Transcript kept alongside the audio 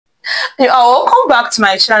I'll come back to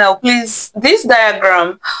my channel, please. This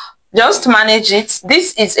diagram, just manage it.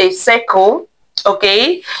 This is a circle,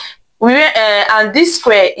 okay? And this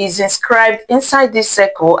square is inscribed inside this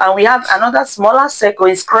circle, and we have another smaller circle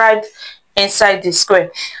inscribed inside the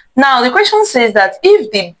square. Now the question says that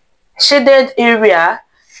if the shaded area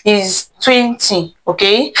is 20,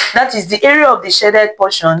 okay, that is the area of the shaded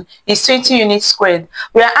portion is 20 units squared,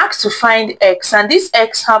 we are asked to find x, and this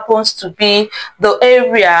x happens to be the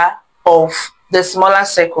area of the smaller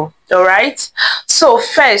circle. All right, so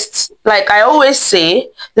first, like I always say,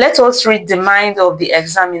 let us read the mind of the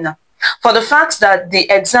examiner. For the fact that the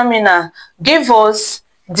examiner gave us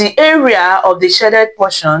the area of the shaded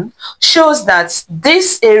portion shows that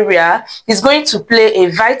this area is going to play a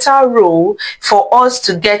vital role for us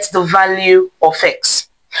to get the value of x.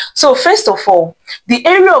 So first of all, the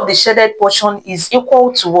area of the shaded portion is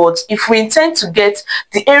equal to what? If we intend to get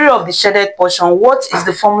the area of the shaded portion, what is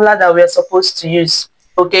the formula that we are supposed to use?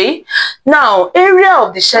 Okay, now area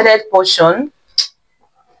of the shaded portion,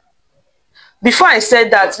 before I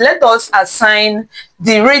said that, let us assign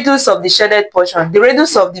the radius of the shaded portion, the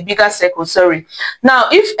radius of the bigger circle, sorry. Now,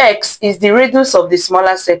 if x is the radius of the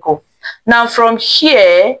smaller circle, now from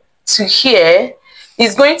here to here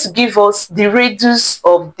is going to give us the radius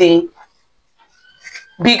of the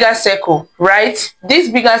bigger circle, right? This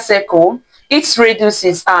bigger circle, its radius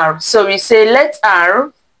is r. So we say let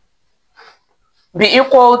r be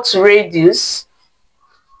equal to radius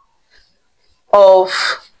of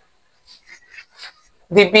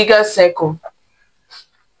the bigger circle.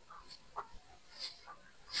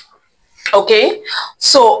 Okay,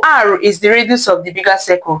 so r is the radius of the bigger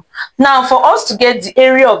circle. Now for us to get the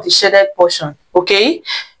area of the shaded portion, okay,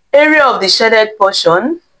 area of the shaded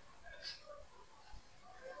portion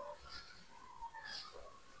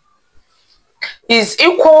is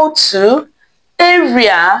equal to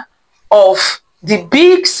area of the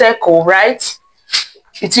big circle, right?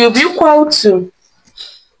 It will be equal to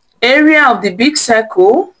area of the big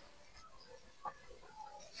circle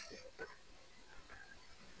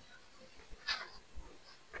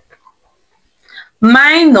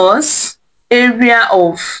minus area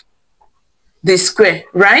of the square,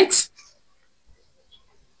 right?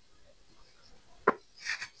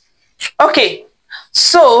 Okay,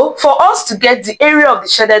 so for us to get the area of the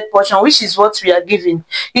shaded portion, which is what we are given,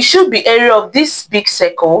 it should be area of this big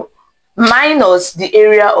circle minus the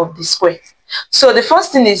area of the square. So the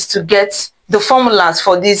first thing is to get the formulas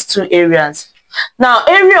for these two areas. Now,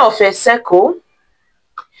 area of a circle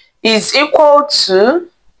is equal to,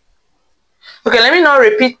 okay, let me not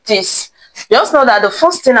repeat this. Just know that the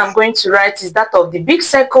first thing I'm going to write is that of the big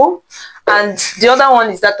circle, and the other one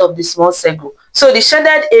is that of the small circle. So the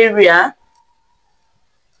shaded area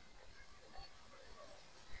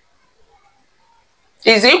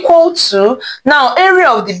is equal to, now area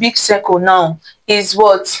of the big circle now is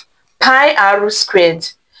what? Pi r squared.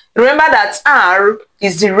 Remember that r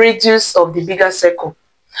is the radius of the bigger circle.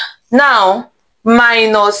 Now,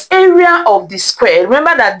 minus area of the square.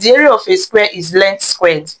 Remember that the area of a square is length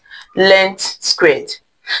squared. Length squared.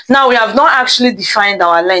 Now, we have not actually defined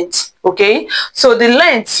our length, okay? So, the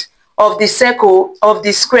length of the circle, of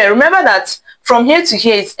the square, remember that from here to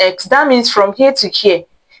here is x. That means from here to here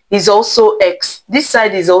is also x. This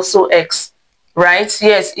side is also x, right?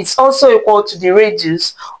 Yes, it's also equal to the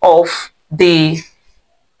radius of the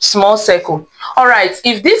small circle. All right,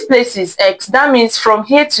 if this place is x, that means from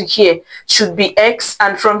here to here should be x,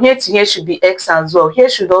 and from here to here should be x as well. Here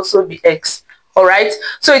should also be x. All right,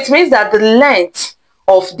 so it means that the length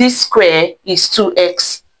of this square is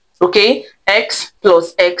 2x. Okay, x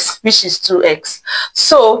plus x, which is 2x.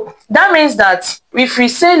 So that means that if we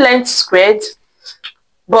say length squared,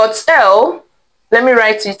 but L, let me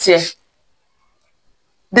write it here.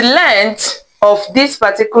 The length of this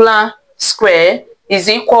particular square is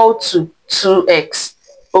equal to 2x.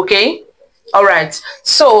 Okay, all right,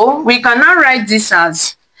 so we can now write this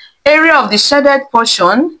as area of the shaded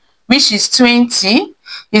portion, which is 20,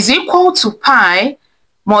 is equal to pi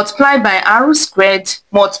multiplied by r squared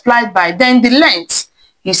multiplied by, then the length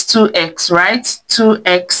is 2x, right?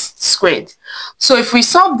 2x squared. So if we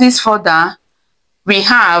solve this further, we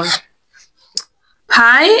have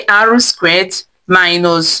pi r squared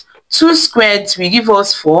minus 2 squared will give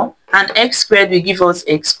us 4, and x squared will give us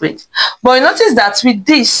x squared. But notice that with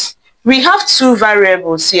this, we have two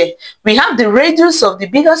variables here. We have the radius of the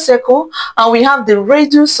bigger circle, and we have the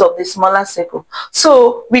radius of the smaller circle.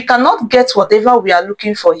 So we cannot get whatever we are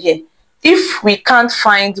looking for here if we can't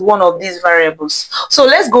find one of these variables. So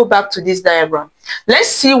let's go back to this diagram. Let's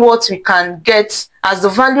see what we can get as the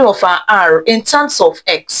value of our r in terms of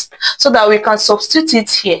x, so that we can substitute it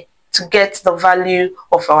here to to get the value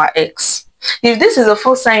of our x. If this is the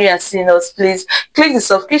first time you are seeing us, please click the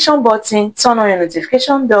subscription button, turn on your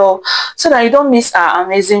notification bell so that you don't miss our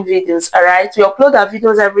amazing videos. Alright, we upload our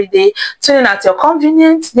videos every day. Tune in at your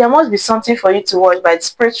convenience. There must be something for you to watch by the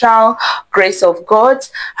spiritual grace of God,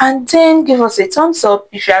 and then give us a thumbs up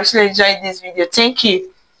if you actually enjoyed this video. Thank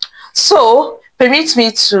you. So permit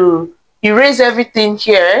me to erase everything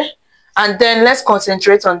here, and then let's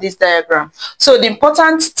concentrate on this diagram. So the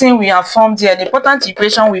important thing we have formed here, the important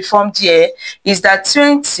equation we formed here is that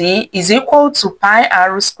 20 is equal to pi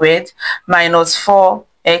r squared minus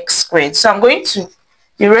 4x squared. So I'm going to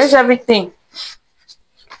erase everything.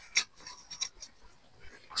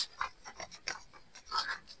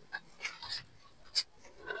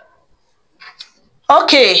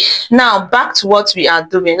 Okay, now back to what we are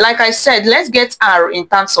doing. Like I said, let's get r in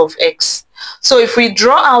terms of x. So if we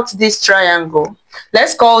draw out this triangle,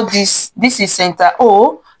 let's call this is center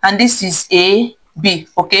O and this is AB.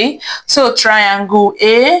 Okay, so triangle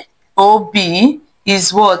AOB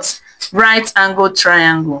is what? Right angle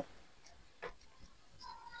triangle.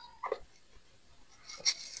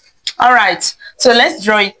 All right, so let's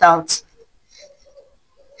draw it out.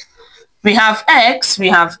 We have x,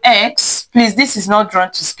 please, this is not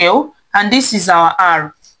drawn to scale, and this is our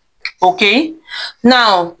r. Okay,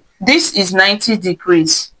 now this is 90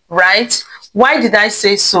 degrees, right? Why did I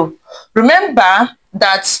say so? Remember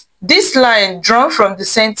that this line drawn from the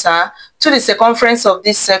center to the circumference of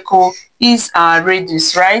this circle is our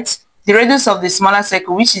radius, right? The radius of the smaller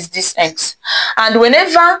circle, which is this x. And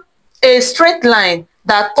whenever a straight line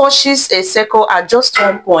that touches a circle at just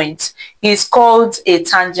one point is called a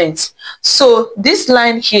tangent. So this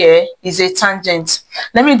line here is a tangent.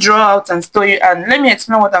 Let me draw out and show you, and let me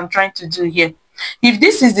explain what I'm trying to do here. If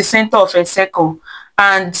this is the center of a circle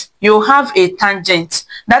and you have a tangent,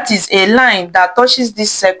 that is a line that touches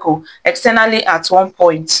this circle externally at one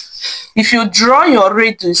point. If you draw your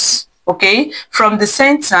radius, okay, from the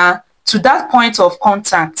center to that point of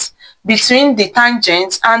contact between the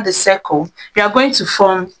tangent and the circle, you are going to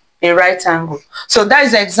form a right angle. So that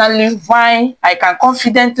is exactly why I can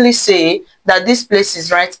confidently say that this place is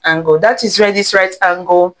right angle. That is where this right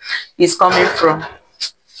angle is coming from.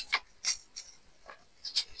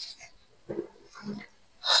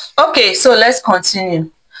 Okay, so let's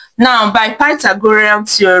continue. Now, by Pythagorean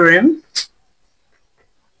theorem,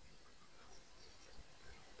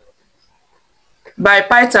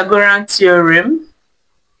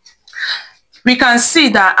 we can see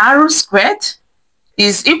that r squared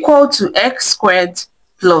is equal to x squared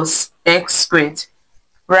plus x squared,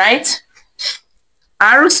 right?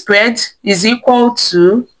 R squared is equal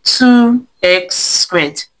to 2x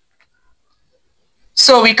squared.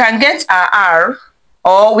 So we can get our r,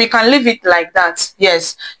 or we can leave it like that.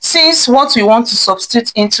 Yes, since what we want to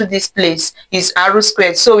substitute into this place is r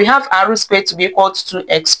squared, so we have r squared to be equal to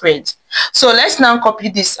 2x squared. So let's now copy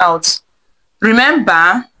this out.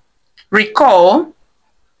 Recall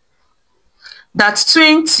that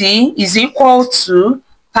 20 is equal to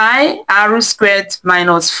pi r squared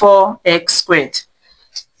minus 4x squared.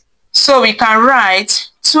 So we can write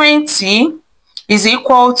 20 is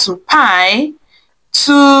equal to pi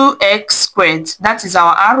 2x squared. That is,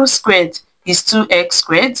 our r squared is 2x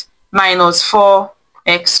squared minus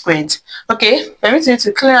 4x squared. Okay, permit me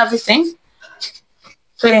to clean everything.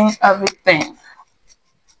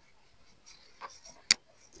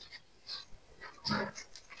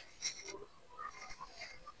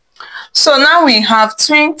 So now we have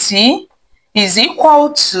 20 is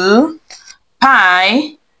equal to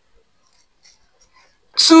pi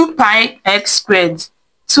 2 pi x squared,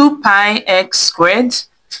 2 pi x squared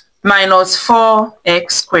minus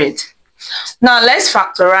 4x squared. Now let's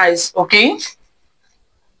factorize, okay?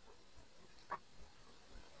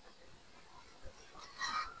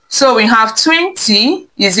 So we have 20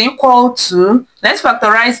 is equal to, let's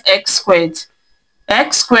factorize x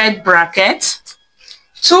squared bracket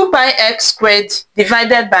 2 pi x squared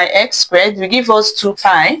divided by x squared will give us 2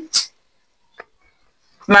 pi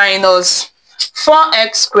minus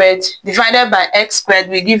 4x squared divided by x squared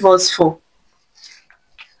will give us 4.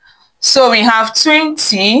 So we have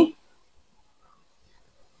 20.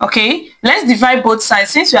 Okay, let's divide both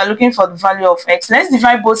sides. Since we are looking for the value of x, let's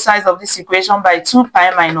divide both sides of this equation by 2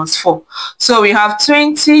 pi minus 4. So we have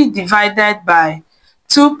 20 divided by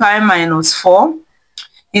 2 pi minus 4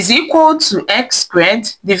 is equal to x squared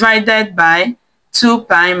divided by 2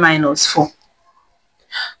 pi minus 4.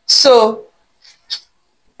 So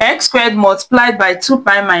x squared multiplied by 2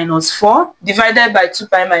 pi minus 4 divided by 2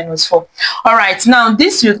 pi minus 4. All right, now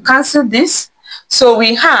this will cancel this. So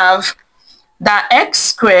we have that x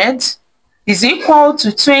squared is equal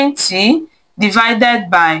to 20 divided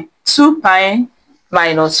by 2 pi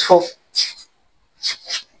minus 4.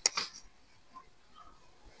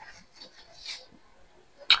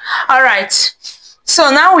 All right,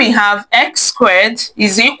 so now we have x squared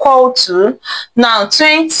is equal to, now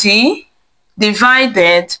 20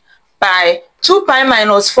 divided by 2 pi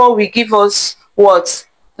minus 4 will give us what?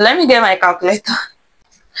 Let me get my calculator.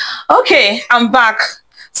 Okay, I'm back.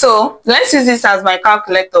 So let's use this as my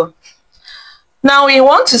calculator. Now we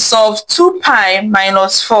want to solve 2 pi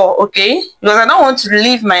minus 4, okay? Because I don't want to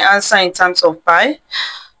leave my answer in terms of pi.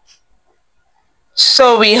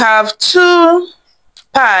 So we have 2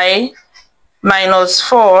 pi minus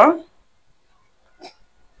 4,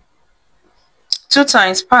 2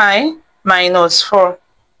 times pi minus 4.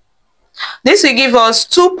 This will give us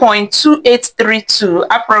 2.2832,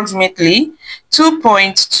 approximately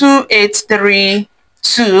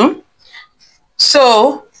 2.2832.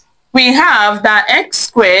 So we have that x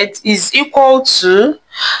squared is equal to,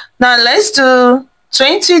 now let's do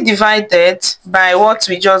 20 divided by what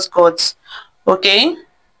we just got. Okay,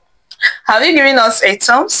 have you given us a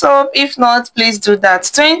thumbs up? If not, please do that.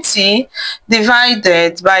 20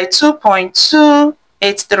 divided by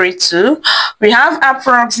 2.2832, we have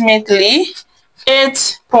approximately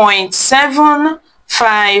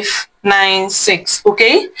 8.7596.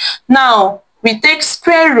 okay, now we take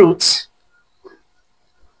square root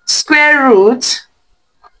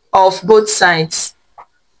of both sides.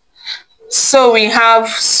 So we have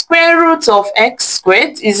square root of x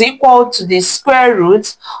squared is equal to the square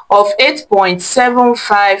root of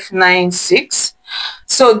 8.7596.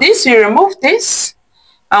 So this, we remove this,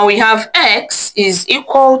 and we have x is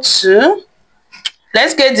equal to,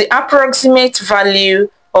 let's get the approximate value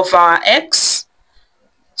of our x.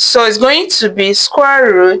 So it's going to be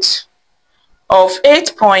square root of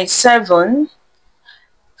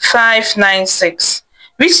 8.7596,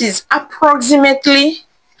 which is approximately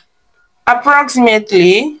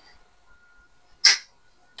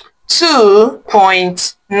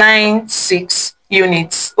 2.96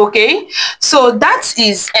 units. Okay, so that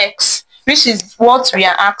is x, which is what we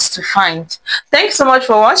are asked to find. Thanks so much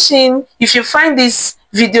for watching. If you find this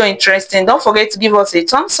video interesting, don't forget to give us a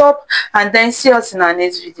thumbs up, and then see us in our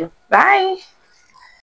next video. Bye.